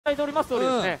いております通りで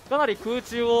すね、かなり空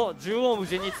中を縦横無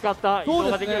尽に使った移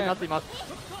動ができるようになっています。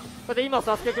それで今、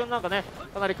サスケ君なんかね、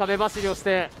かなり壁走りをし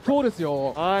て、そうです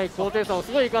よ。はい、高低差を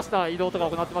すごい生かした移動とか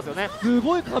行ってますよね。す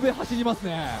ごい壁走ります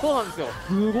ね。そうなんですよ。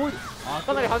すごい。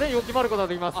かなり派手に動き回ることが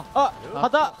できます。あ、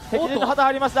旗、敵陣の旗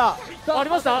入りました。あり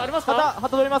ました、ありました。旗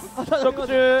取ります。特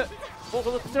注。こ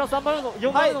ちら3番目の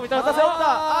4番目のみたいな。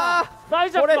ああ、サ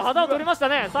イジャックが旗を取りました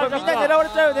ね。みんな狙われ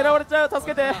ちゃう、狙われちゃう、助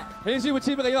けて。編集部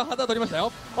チームが今旗を取りましたよ。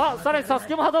あ、さらにサス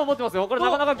ケも旗を持ってますよ。これな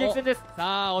かなか激戦です。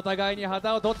さあお互いに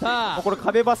旗を取った。これ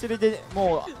壁走りで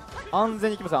もう安全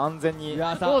にいきますよ、安全に。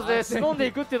そうですね、仕込んで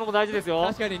いくっていうのも大事ですよ。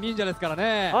確かに忍者ですから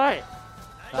ね。はい。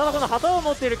ただこの旗を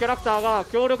持っているキャラクターが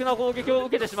強力な攻撃を受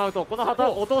けてしまうとこの旗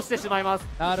を落としてしまいます。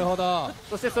なるほど。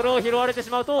そしてそれを拾われてし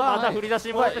まうとまた振り出し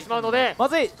に戻ってしまうので、ま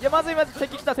ずい、いやまずい、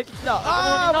敵来た、敵来た。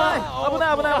ああ、危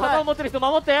ない危ない危ない。旗を持ってる人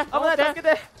守って、危ない、助け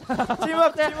て。チームワ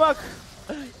ーク、チームワーク。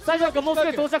サイジャックがもうすぐ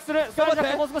到着する。サイジャ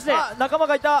ックもう少しで。仲間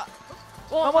がいた。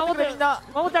守ってくれみんな。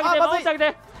守ってあげて、守ってあげ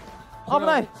て。危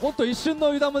ない。本当一瞬の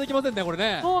油断もできませんね、これ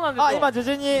ね。そうなんですよ。あ、今自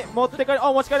陣に持ち帰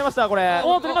りました、これ。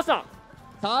お、取りました。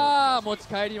さあ持ち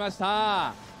帰りまし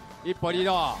た。一歩リー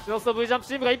ド。ロスト V ジャンプ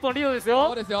チームが1本リードですよ。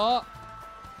そうですよ。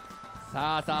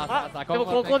さあでも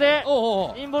ここで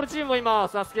インボルチームも今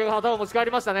サスケが旗を持ち帰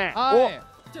りましたね。は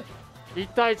い。1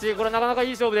対1、これなかなかい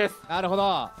い勝負です。なるほど。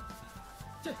さ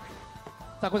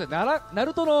あこれナ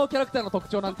ルトのキャラクターの特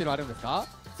徴なんていうのはあるんですか？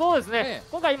そうですね、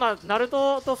今回今ナル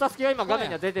トとサスケが今画面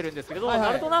には出てるんですけど、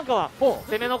ナルトなんかは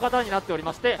攻めの型になっており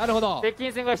まして、鉄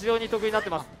筋戦が非常に得意になって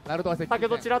ます。ナルトは先ほ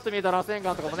どちらっと見えた螺旋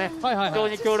丸とかもね、非常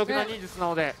に強力な忍術な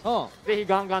ので、ぜひ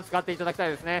ガンガン使っていただきたい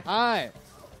ですね。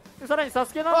さらにサ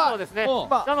スケなんかはですね、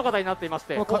下の型になっていまし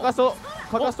て、かかしと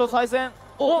再戦。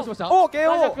お、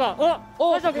KO。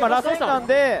今螺旋丸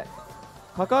で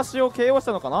かかしを KO し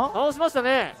たのかな？倒しました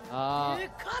ね。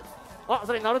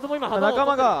それナルトも今仲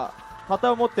間が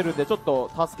旗を持ってるんでちょっと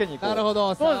助けに行こう。なるほ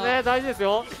ど。そうですね、大事です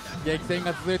よ。激戦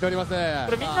が続いております。こ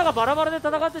れみんながバラバラで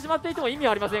戦ってしまっていても意味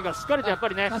ありませんから、しっかりとやっぱ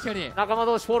りね、仲間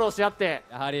同士フォローし合って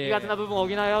苦手な部分を補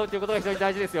い合うということが非常に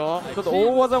大事ですよ。ちょっと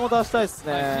大技も出したいです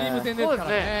ね。チーム戦ですから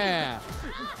ね。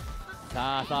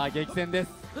さあ激戦で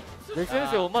す。激戦で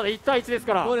すよ。まだ1対1です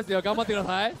から。そうですよ、頑張ってくだ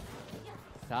さい。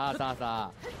さ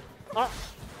あ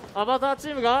アバターチ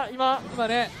ームが今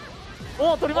ね、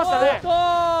取りましたね。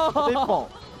あと1本。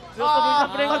さ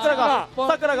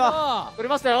くらが取り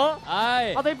ましたよ。あ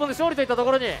と1本で勝利といったと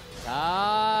ころに。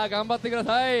さあ頑張ってくだ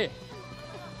さい。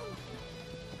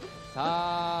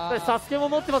サスケも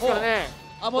持ってますからね。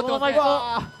持ってますね。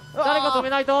誰か止め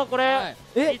ないとこれ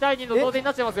2対2の同点に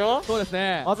なっちゃいますよ。そうです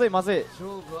ね。まずいまずい。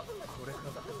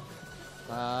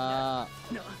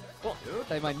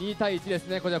今2対1です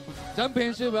ね。こちらジャンプ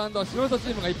編集部&素人チ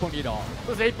ームが1本リード。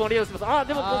そうですね、1本リードします。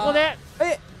でもここで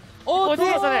まずい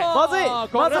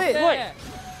すごい。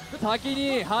先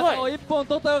に旗を1本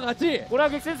取ったのが勝ち。これは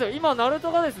激戦ですよ。今ナル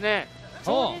トがですね、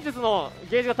超忍術の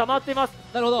ゲージが溜まっています。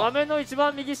なるほど。画面の一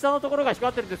番右下のところが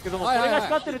光ってるんですけども、これが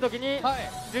光ってる時に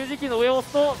十字キーの上を押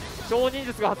すと超忍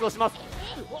術が発動します。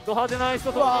ド派手な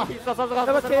人と必殺技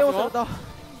が発動されますよ。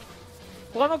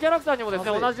他のキャラクターにもです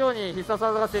ね、同じように必殺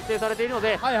技が設定されているの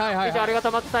で、ぜひあれが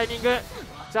溜まったタイミング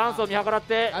チャンスを見計らっ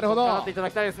て使っていた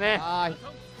だきたいですね。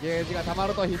ゲージが溜ま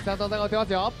ると必殺技が打てま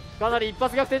すよ。かなり一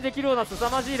発逆転できるような凄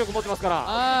まじい力持ってますから、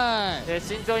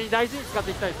慎重に大事に使っ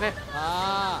ていきたいですね。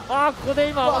ここで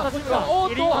今私が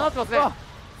ギリギリ放ってますね。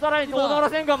さらに東野原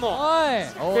戦艦も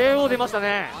KO 出ました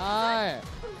ね。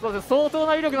そうです、相当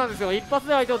な威力なんですよ。一発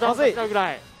で相手をダウンさせちゃうぐ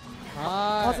らい。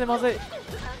まずいまずい。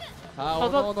お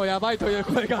のおのやばいという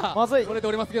声が取れて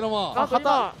おりますけども、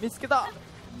旗見つけた。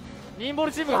ニンボ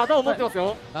ルチームが旗を持ってます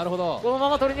よ。なるほど。このま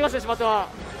ま取り逃がしてしまっては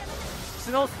シ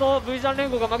ノスと V ジャン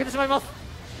連合が負けてしまいます。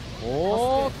ど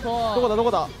こ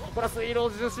だ。これは水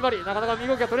路術縛り、なかなか身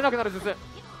動きが取れなくなる術、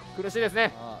苦しいです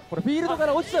ね。これフィールドか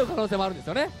ら落ちちゃう可能性もあるんです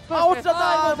よね。落ちちゃっ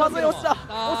た。まずい、落ちた。落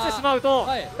ちてしまうと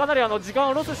かなり時間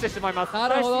をロスしてしまいます。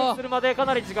回復するまでか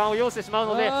なり時間を要してしまう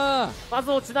ので、ま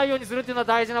ず落ちないようにするっていうのは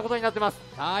大事なことになってます。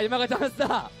今がチャンス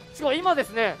だ。しかも今です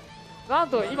ね、なん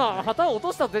と今旗を落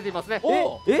としたと出ていますね。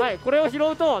これを拾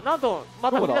うとなんとま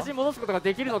た振り出しに戻すことが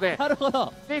できるので、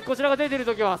ぜひこちらが出ている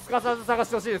ときはすかさず探し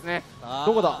てほしいですね。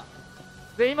どこだ。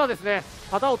で今ですね、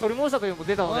旗を取り戻したというのも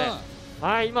出たので、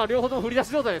今両方とも振り出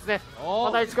し状態ですね。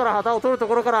また一から旗を取ると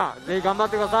ころからぜひ頑張っ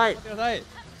てください。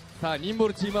さあニンボ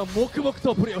ルチームは黙々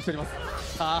とプレーをしておりま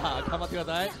す。さあ頑張ってく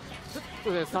ださい。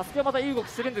サスケはまたいい動き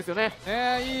してるんですよね。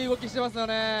いい動きしてますよ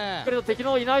ね。けれど敵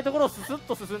のいないところをススッ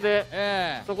と進んで、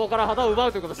そこから旗を奪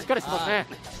うということをしっかりしてますね。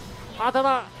た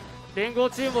だ連合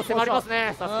チームも迫ります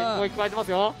ね。サスケに攻撃加えてます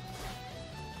よ。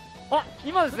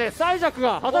今ですね、サイジャック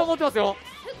が旗を持ってますよ。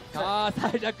さあ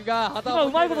最弱が旗を今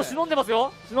うまいこと忍んでます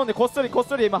よ。忍んでこっそり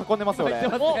今運んでますよ俺。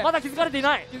おまだ気づかれてい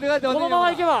ない。気づかれてませんよ。このま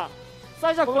まいけば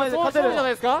最弱これそう勝てるじゃな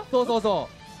いですか。そうそうそ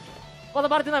まだ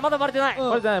バレてないまだバレてない。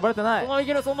バレてないバレてない。そのままい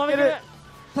けるそのままいける。う。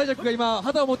最弱が今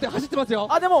旗を持って走ってますよ。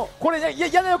あでもこれね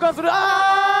嫌な予感する。や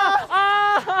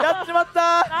っちまっ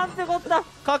た。なんてこった。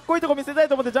かっこいいとこ見せたい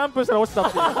と思ってジャンプしたら落ちた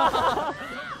っていう。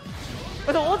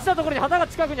でも落ちたところに旗が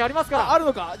近くにありますから。ある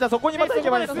のか。じゃあそこにまた行け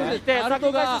ばいいですね。ナル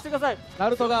トがしてください。ナ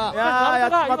ルトがいやーやっ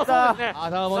ちまった。ナ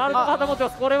ルトが旗持ってま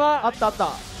す。これはあったあった。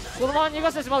このまま逃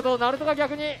がしてしまうとナルトが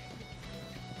逆に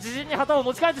自陣に旗を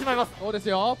持ち帰ってしまいます。そうです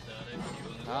よ。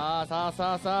さ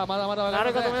あまだまだ分か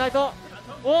誰かりません。止めないと。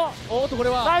おっとこれ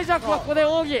は最弱はここで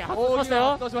奥義発動しました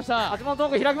よ。どうしました。八幡ト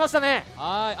ーク開きましたね。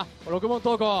はい、6問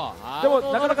投稿。でも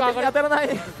なかなか敵に当たらない。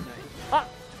あ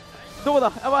どこ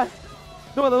だやばい。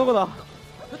どこだ。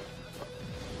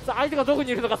さあ相手がどこ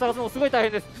にいるのか探すのもすごい大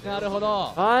変です。なるほ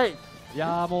ど。はい。い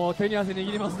やーもう手に汗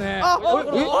握りますね。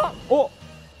お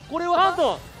これはなん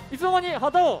といつの間に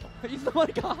旗をいつの間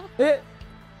にか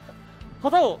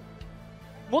旗を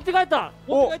持って帰った。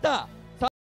持って帰った。